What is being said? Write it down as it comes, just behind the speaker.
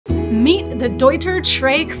Meet the Deuter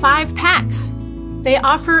Traick 5 packs. They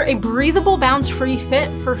offer a breathable, bounce-free fit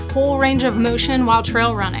for full range of motion while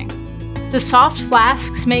trail running. The soft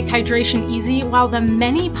flasks make hydration easy, while the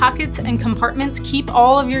many pockets and compartments keep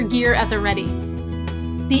all of your gear at the ready.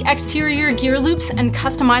 The exterior gear loops and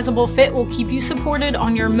customizable fit will keep you supported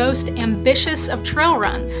on your most ambitious of trail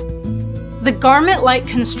runs. The garment-like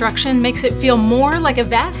construction makes it feel more like a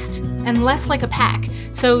vest and less like a pack,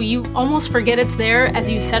 so you almost forget it's there as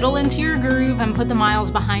you settle into your groove and put the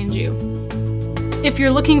miles behind you. If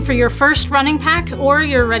you're looking for your first running pack or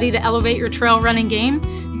you're ready to elevate your trail running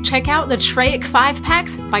game, check out the Traick 5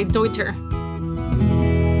 packs by Deuter.